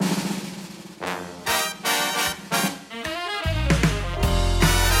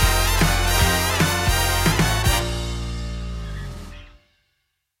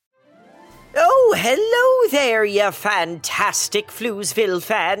there, you fantastic Floozeville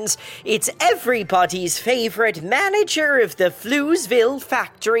fans. It's everybody's favourite manager of the Floozeville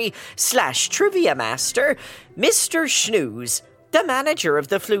factory / trivia master, Mr. Snooze. The manager of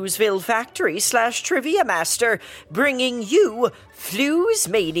the Floozeville factory / trivia master, bringing you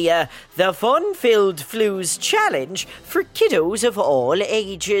Floozemania, the fun-filled Flooz challenge for kiddos of all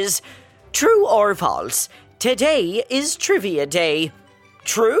ages. True or false? Today is trivia day.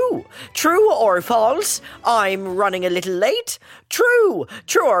 True. True or false? I'm running a little late. True.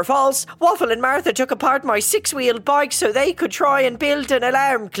 True or false? Waffle and Martha took apart my 6-wheeled bike so they could try and build an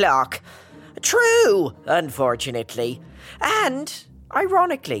alarm clock. True, unfortunately. And,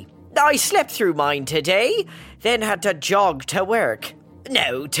 ironically, I slept through mine today, then had to jog to work.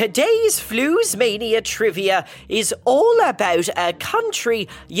 Now, today's Floozemania trivia is all about a country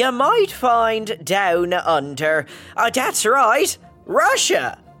you might find down under. That's right,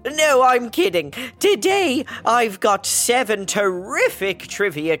 Russia. No, I'm kidding. Today, I've got 7 terrific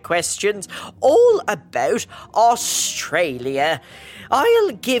trivia questions all about Australia.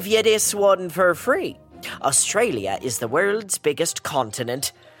 I'll give you this one for free. Australia is the world's biggest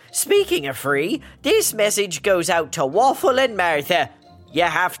continent. Speaking of free, this message goes out to Waffle and Martha. You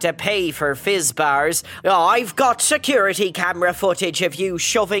have to pay for fizz bars. I've got security camera footage of you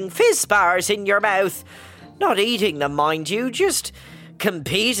shoving fizz bars in your mouth. Not eating them, mind you, just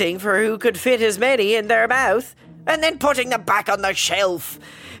competing for who could fit as many in their mouth, and then putting them back on the shelf.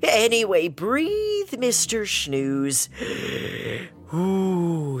 Anyway, breathe, Mr. Snooze.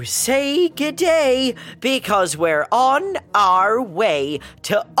 Ooh, say good day, because we're on our way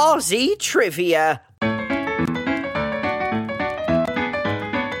to Aussie trivia.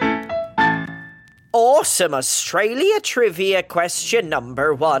 Awesome Australia trivia question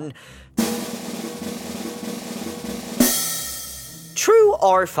number 1. True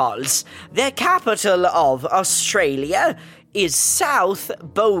or false? The capital of Australia is South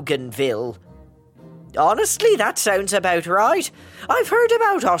Bougainville. Honestly, that sounds about right. I've heard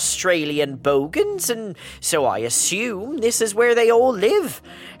about Australian bogans, and so I assume this is where they all live.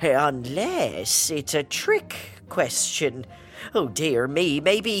 Unless it's a trick question. Oh dear me,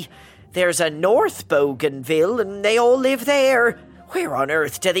 maybe there's a North Bougainville and they all live there. Where on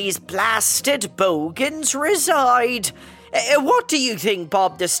earth do these blasted bogans reside? What do you think,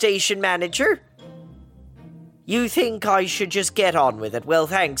 Bob, the station manager? You think I should just get on with it? Well,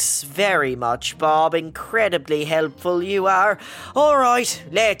 thanks very much, Bob. Incredibly helpful you are. All right,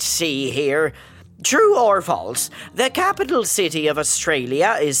 let's see here. True or false? The capital city of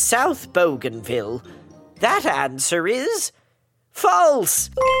Australia is South Bougainville. That answer is false.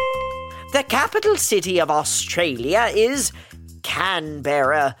 The capital city of Australia is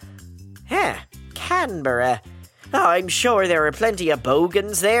Canberra. Canberra. I'm sure there are plenty of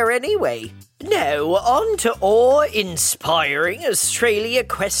bogans there anyway. Now, on to awe-inspiring Australia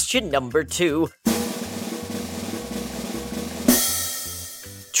question number 2.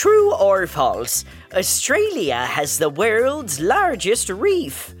 True or false? Australia has the world's largest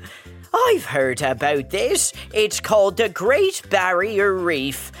reef. I've heard about this. It's called the Great Barrier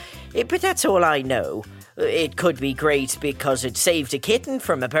Reef. But that's all I know. It could be great because it saved a kitten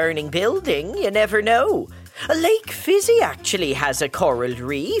from a burning building. You never know. Lake Fizzy actually has a coral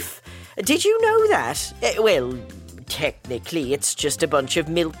reef. Did you know that? Well, technically it's just a bunch of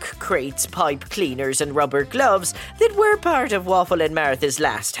milk crates, pipe cleaners and rubber gloves that were part of Waffle and Martha's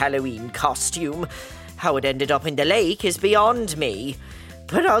last Halloween costume. How it ended up in the lake is beyond me.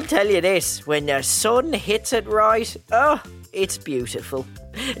 But I'll tell you this, when the sun hits it right, it's beautiful.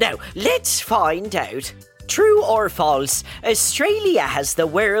 Now, let's find out. True or false? Australia has the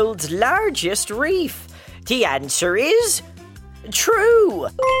world's largest reef. The answer is true.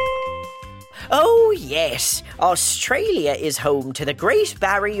 Oh yes, Australia is home to the Great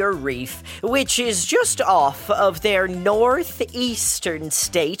Barrier Reef, which is just off of their northeastern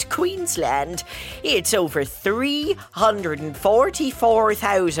state, Queensland. It's over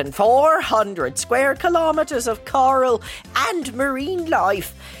 344,400 square kilometres of coral and marine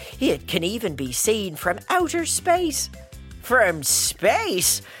life. It can even be seen from outer space. From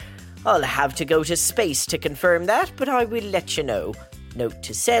space? I'll have to go to space to confirm that, but I will let you know. Note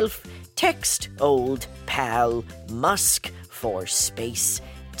to self, text old pal Musk for space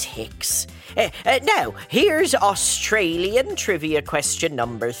ticks. Now, here's Australian trivia question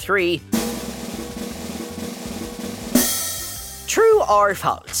number 3. True or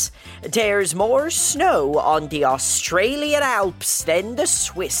false? There's more snow on the Australian Alps than the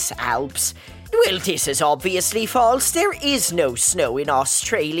Swiss Alps. Well, this is obviously false. There is no snow in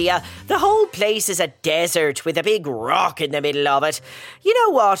Australia. The whole place is a desert with a big rock in the middle of it. You know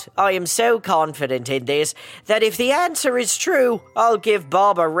what? I am so confident in this that if the answer is true, I'll give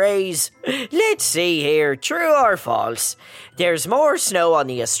Bob a raise. Let's see here, true or false? There's more snow on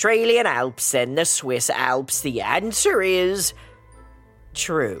the Australian Alps than the Swiss Alps. The answer is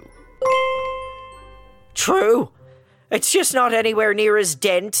true. True. It's just not anywhere near as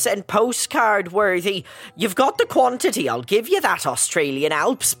dense and postcard worthy. You've got the quantity, I'll give you that, Australian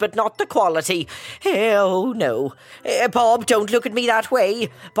Alps, but not the quality. Oh, no. Bob, don't look at me that way.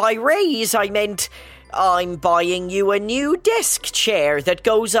 By raise, I meant I'm buying you a new desk chair that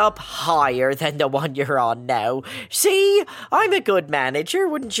goes up higher than the one you're on now. See, I'm a good manager,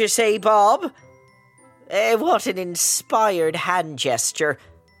 wouldn't you say, Bob? What an inspired hand gesture.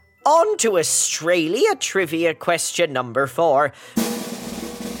 On to Australia trivia question number 4.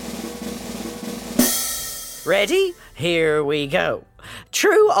 Ready? Here we go.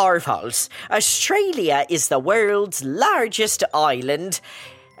 True or false? Australia is the world's largest island.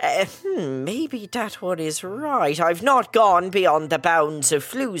 Maybe that one is right. I've not gone beyond the bounds of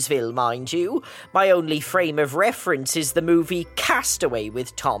Floozeville, mind you. My only frame of reference is the movie Castaway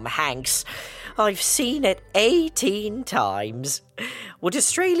with Tom Hanks. I've seen it 18 times. Would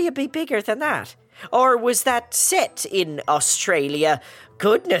Australia be bigger than that? Or was that set in Australia?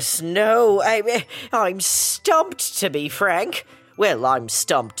 Goodness, no. I'm stumped, to be frank. Well, I'm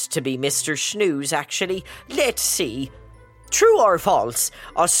stumped to be Mr. Snooze, actually. Let's see. True or false?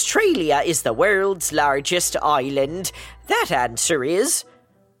 Australia is the world's largest island. That answer is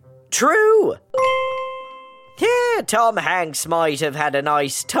true. Yeah, Tom Hanks might have had a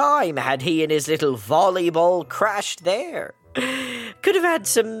nice time had he and his little volleyball crashed there. Could have had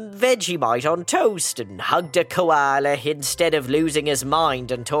some Vegemite on toast and hugged a koala instead of losing his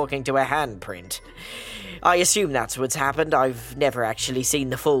mind and talking to a handprint. I assume that's what's happened. I've never actually seen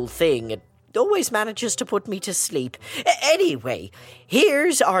the full thing. It always manages to put me to sleep. Anyway,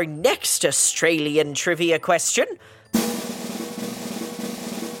 here's our next Australian trivia question.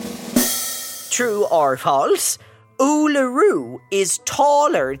 True or false? Uluru is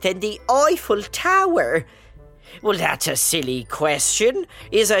taller than the Eiffel Tower. Well, that's a silly question.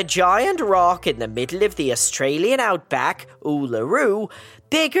 Is a giant rock in the middle of the Australian outback, Uluru,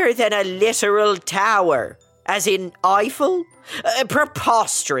 bigger than a literal tower? As in Eiffel?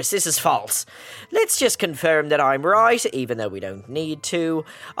 Preposterous, this is false. Let's just confirm that I'm right, even though we don't need to.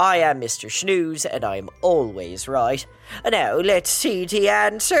 I am Mr. Snooze, and I'm always right. Now, let's see the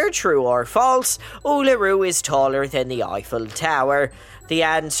answer, true or false. Uluru is taller than the Eiffel Tower. The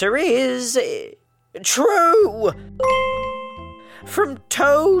answer is true. From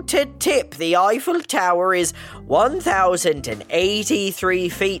toe to tip, the Eiffel Tower is 1,083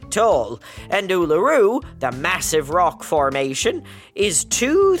 feet tall, and Uluru, the massive rock formation, is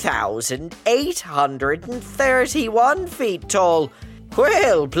 2,831 feet tall.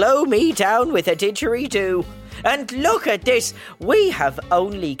 Well, blow me down with a didgeridoo. And look at this, we have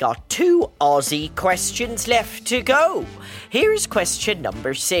only got 2 Aussie questions left to go. Here's question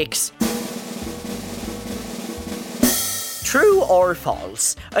number 6. True or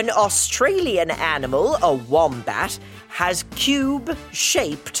false? An Australian animal, a wombat, has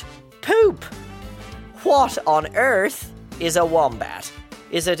cube-shaped poop. What on earth is a wombat?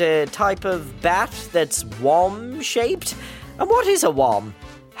 Is it a type of bat that's wom-shaped? And what is a wom?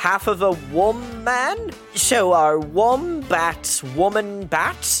 Half of a woman? So are wombats woman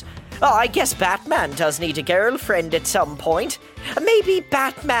bats? Oh, I guess Batman does need a girlfriend at some point. Maybe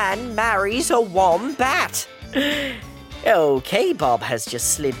Batman marries a wombat. Okay, Bob has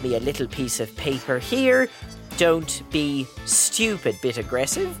just slid me a little piece of paper here. Don't be stupid, bit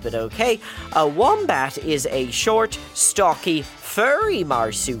aggressive, but okay. A wombat is a short, stocky, furry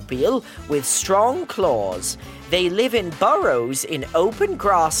marsupial with strong claws. They live in burrows in open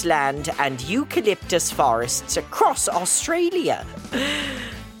grassland and eucalyptus forests across Australia.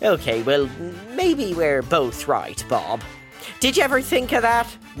 Okay, well, maybe we're both right, Bob. Did you ever think of that?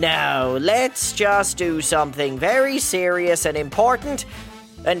 No, let's just do something very serious and important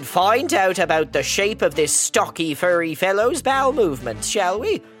and find out about the shape of this stocky furry fellow's bowel movements, shall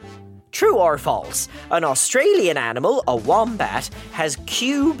we? True or false? An Australian animal, a wombat, has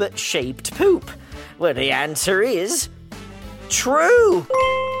cube-shaped poop. Well, the answer is true.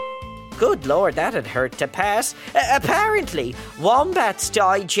 Good Lord, that'd hurt to pass. Apparently, wombats'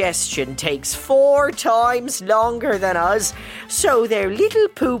 digestion takes 4 times longer than us, so their little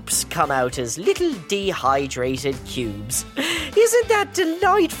poops come out as little dehydrated cubes. Isn't that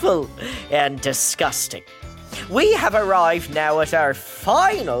delightful and disgusting? we have arrived now at our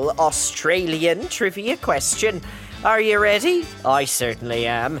final Australian trivia question. Are you ready? I certainly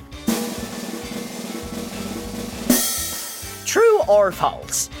am. True or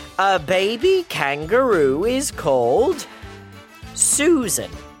false? A baby kangaroo is called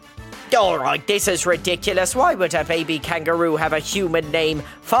Susan. Alright, this is ridiculous. Why would a baby kangaroo have a human name?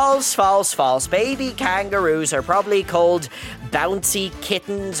 False, false, false. Baby kangaroos are probably called bouncy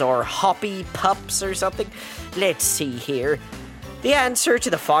kittens or hoppy pups or something. Let's see here. The answer to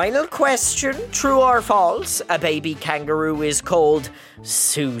the final question, true or false, a baby kangaroo is called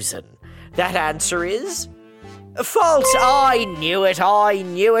Susan. That answer is false. I knew it.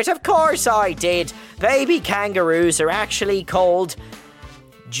 Of course I did. Baby kangaroos are actually called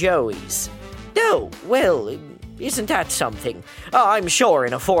Joeys. No, well, isn't that something? I'm sure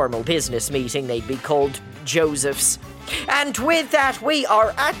in a formal business meeting they'd be called Josephs. And with that, we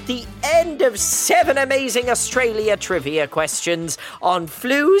are at the end of 7 amazing Australia trivia questions on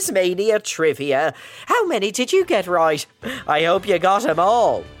Floozemania Trivia. How many did you get right? I hope you got them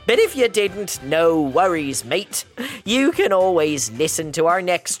all. But if you didn't, no worries, mate. You can always listen to our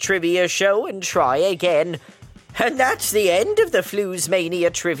next trivia show and try again. And that's the end of the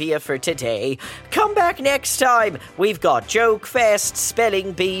Floozemania Trivia for today. Come back next time. We've got Joke Fest,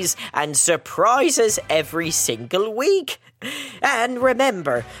 Spelling Bees, and surprises every single week. And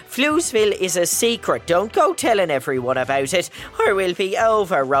remember, Floozeville is a secret. Don't go telling everyone about it, or we'll be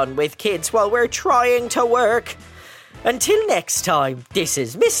overrun with kids while we're trying to work. Until next time, this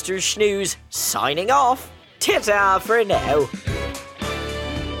is Mr. Snooze signing off. Ta-ta for now.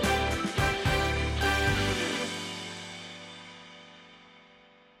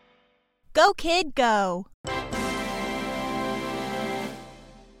 Go, kid, go.